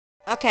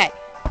Okay,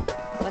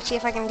 let's see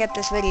if I can get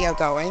this video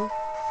going.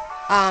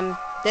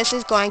 This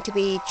is going to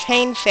be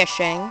chain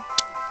fishing,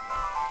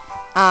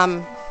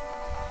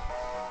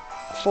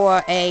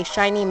 for a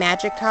shiny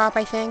Magikarp,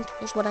 I think,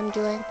 is what I'm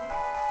doing.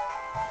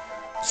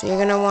 So you're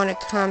gonna want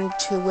to come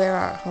to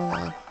where hold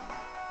on.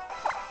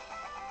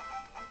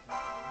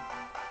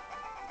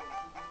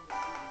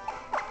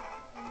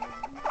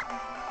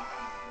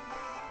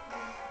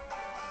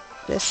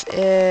 This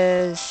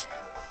is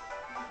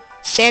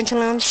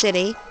Santaloon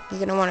City. You're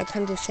gonna want to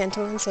come to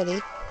Santaloon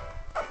City.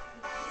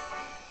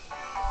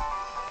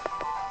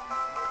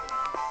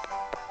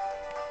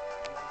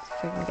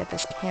 If I can get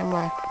this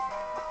camera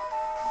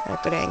at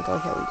a good angle,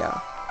 here we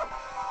go.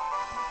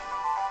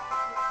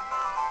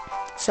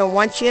 So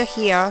once you're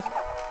here,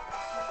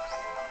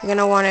 you're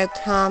gonna want to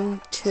come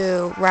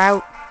to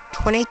Route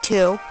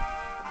 22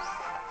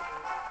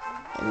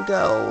 and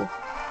go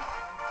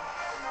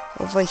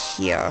over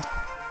here.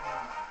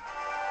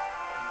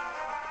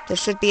 There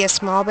should be a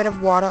small bit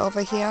of water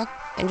over here,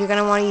 and you're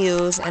gonna want to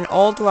use an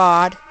old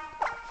rod,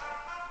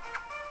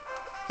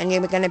 and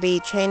you're gonna be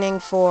chaining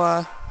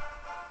for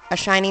a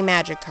shiny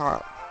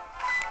Magikarp.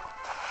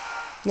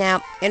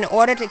 Now, in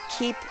order to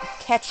keep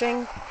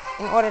getting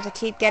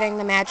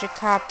the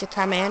Magikarp to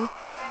come in,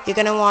 you're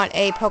going to want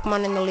a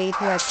Pokemon in the lead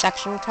who has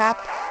Suction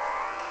Cup.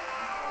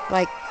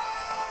 Like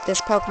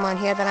this Pokemon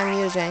here that I'm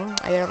using.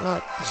 I don't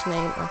know its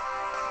name.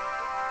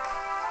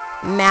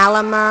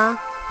 Malamar,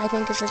 I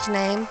think is its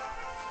name.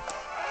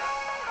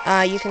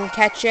 You can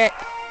catch it.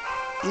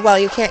 Well,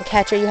 you can't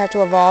catch it, you have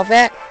to evolve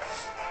it.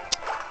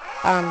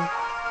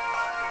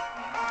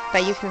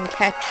 But you can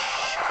catch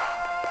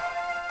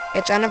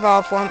its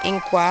unevolved form,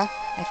 Inqua,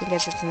 I think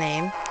is its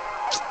name,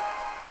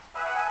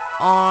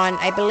 on,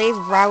 I believe,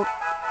 Route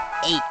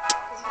 8.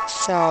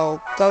 So,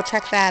 go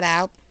check that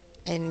out,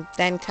 and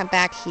then come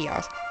back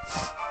here.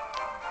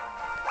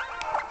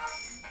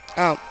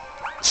 Oh,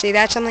 see,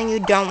 that's something you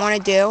don't want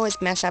to do, is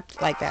mess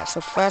up like that.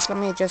 So first, let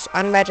me just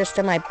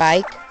unregister my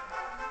bike.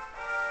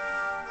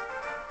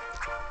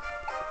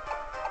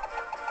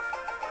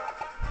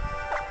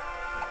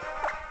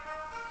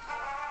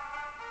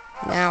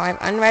 Now, I've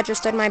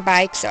unregistered my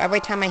bike, so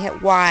every time I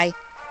hit Y,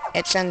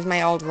 it sends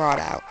my old rod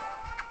out.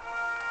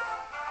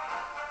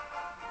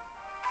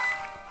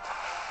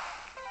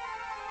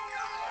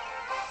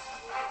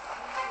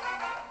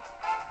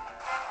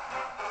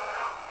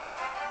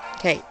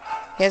 Okay,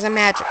 here's a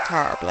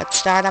Magikarp. Let's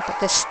start up with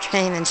this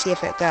chain and see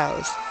if it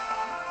goes.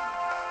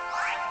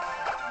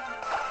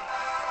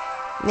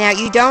 Now,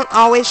 you don't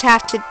always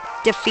have to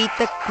defeat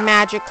the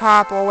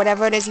Magikarp or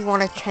whatever it is you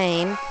want to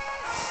chain.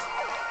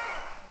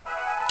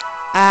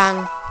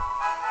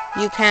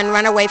 You can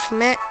run away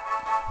from it.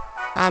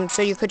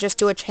 So you could just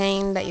do a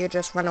chain that you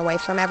just run away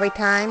from every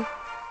time.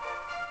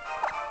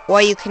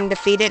 Or you can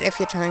defeat it if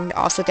you're trying to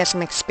also get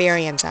some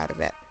experience out of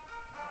it.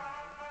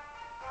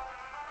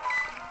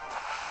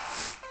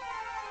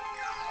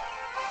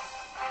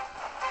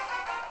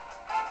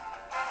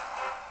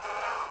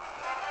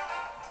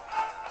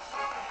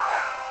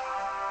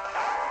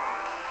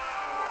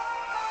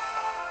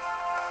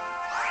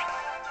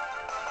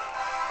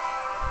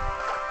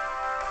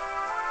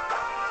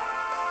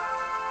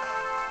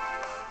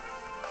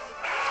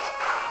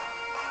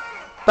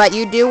 But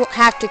you do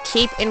have to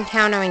keep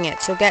encountering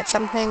it, so get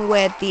something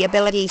with the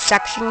ability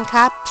Suction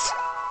Cups,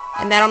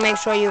 and that'll make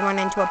sure you run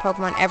into a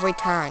Pokemon every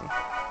time.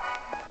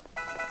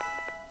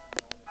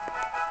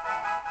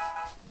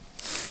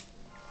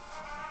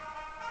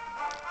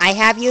 I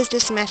have used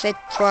this method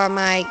for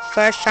my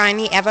first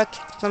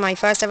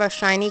ever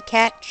shiny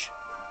catch,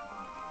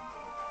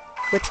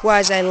 which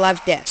was a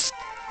Love Disc.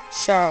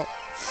 So,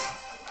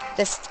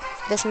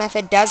 this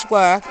method does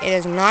work. It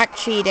is not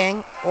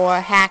cheating or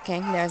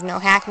hacking. There's no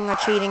hacking or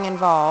cheating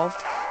involved.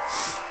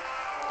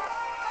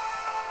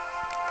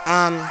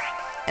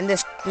 And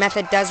this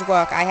method does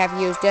work. I have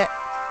used it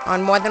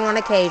on more than one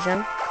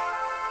occasion.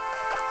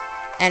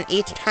 And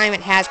each time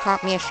it has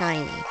caught me a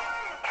shiny.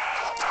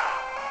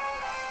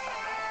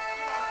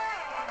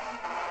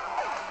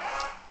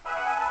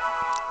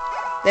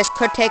 This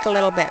could take a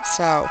little bit,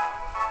 so...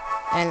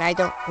 And I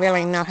don't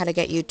really know how to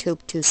get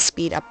YouTube to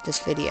speed up this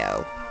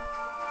video.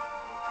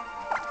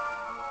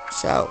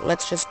 So,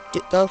 let's just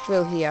go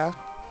through here.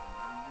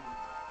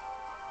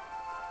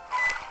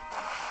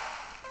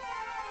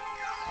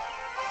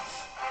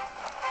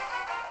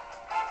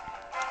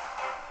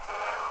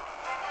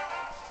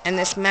 And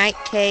this could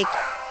take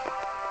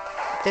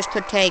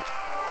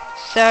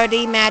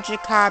 30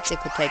 Magikarps, it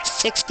could take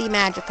 60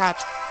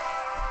 Magikarps.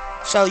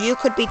 So you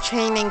could be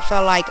chaining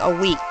for like a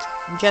week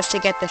just to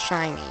get the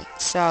shiny.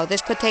 So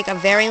this could take a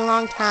very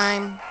long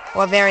time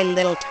or very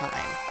little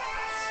time.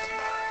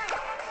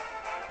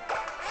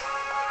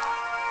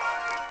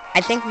 I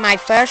think my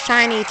first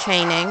shiny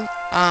chaining,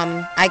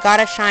 I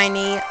got a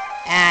shiny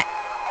at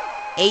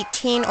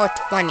 18 or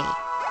 20.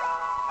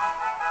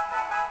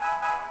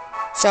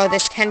 So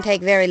this can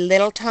take very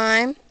little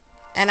time.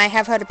 And I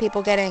have heard of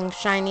people getting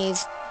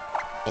shinies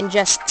in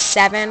just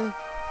 7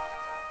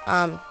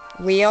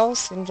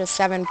 reels, and just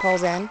 7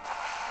 pulls in.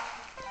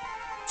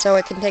 So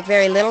it can take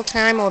very little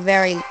time or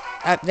very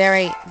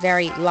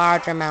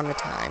large amount of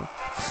time.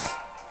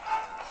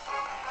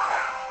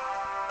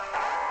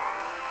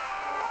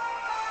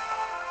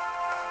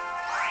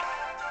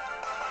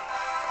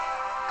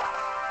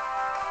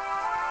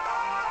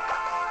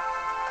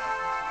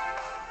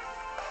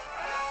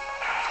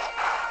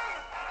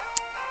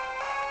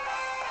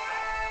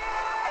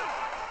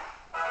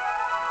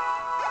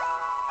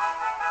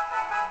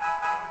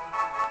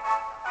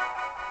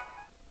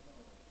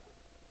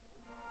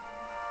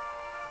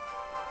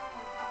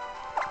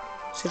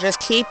 So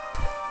just keep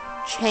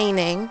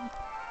chaining.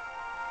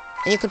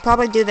 And you could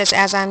probably do this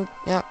as I'm...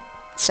 Yep.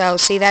 So,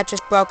 see, that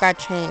just broke our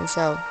chain.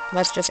 So,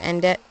 let's just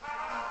end it.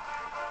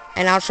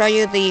 And I'll show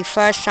you the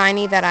first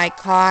shiny that I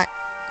caught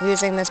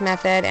using this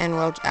method. And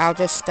I'll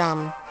just,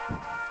 I'll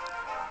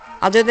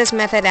do this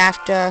method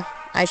after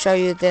I show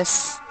you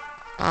this,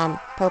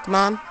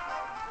 Pokemon.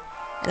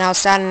 And I'll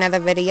start another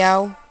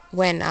video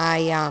when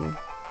I,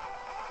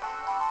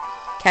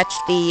 catch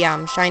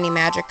the, shiny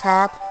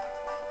Magikarp.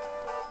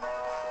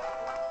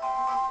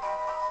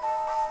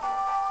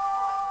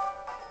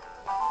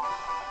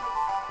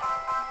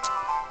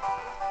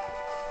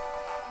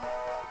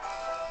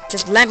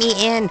 Just let me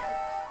in.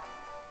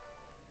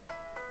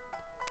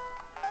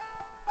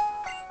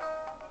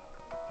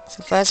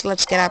 So first,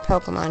 let's get our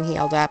Pokemon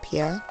healed up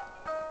here.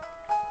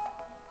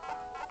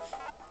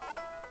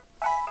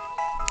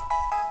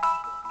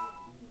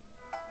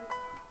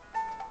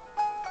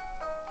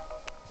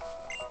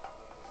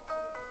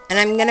 And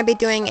I'm going to be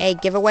doing a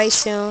giveaway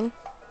soon.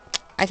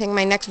 I think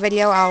my next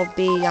video I'll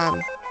be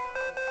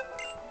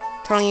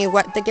telling you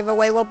what the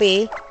giveaway will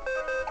be.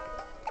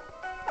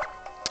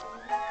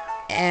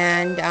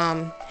 And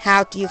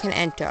how you can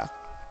enter.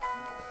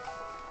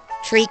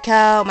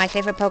 Treecko, my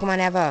favorite Pokemon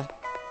ever.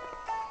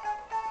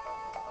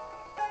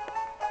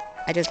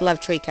 I just love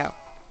Treecko.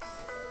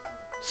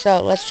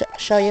 So let's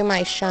show you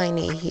my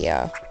shiny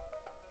here.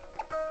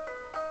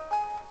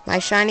 My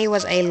shiny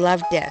was a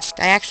Love Disc.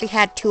 I actually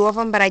had 2 of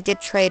them, but I did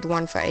trade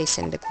one for a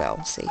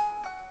Cyndaquil. See.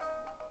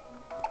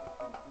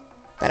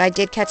 But I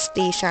did catch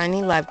the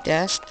shiny Love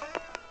Disc.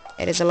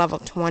 It is a level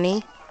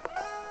 20.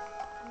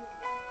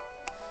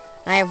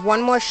 I have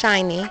one more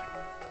shiny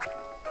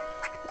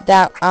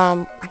that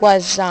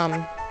was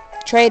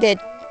traded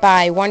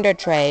by Wonder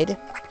Trade,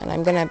 and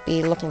I'm gonna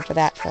be looking for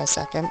that for a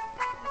second.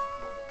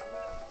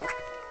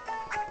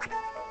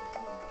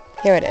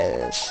 Here it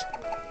is,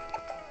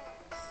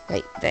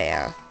 right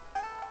there,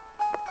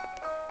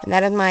 and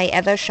that is my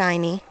other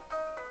shiny,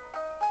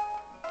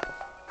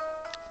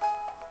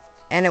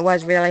 and it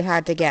was really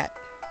hard to get.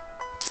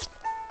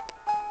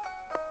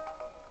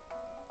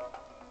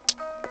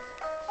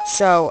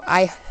 So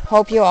I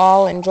hope you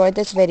all enjoyed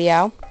this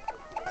video.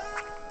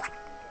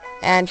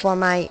 And for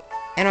my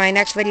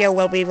next video,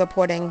 we'll be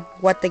reporting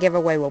what the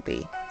giveaway will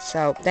be.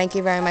 So thank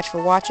you very much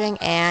for watching,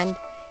 and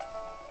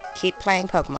keep playing Pokemon.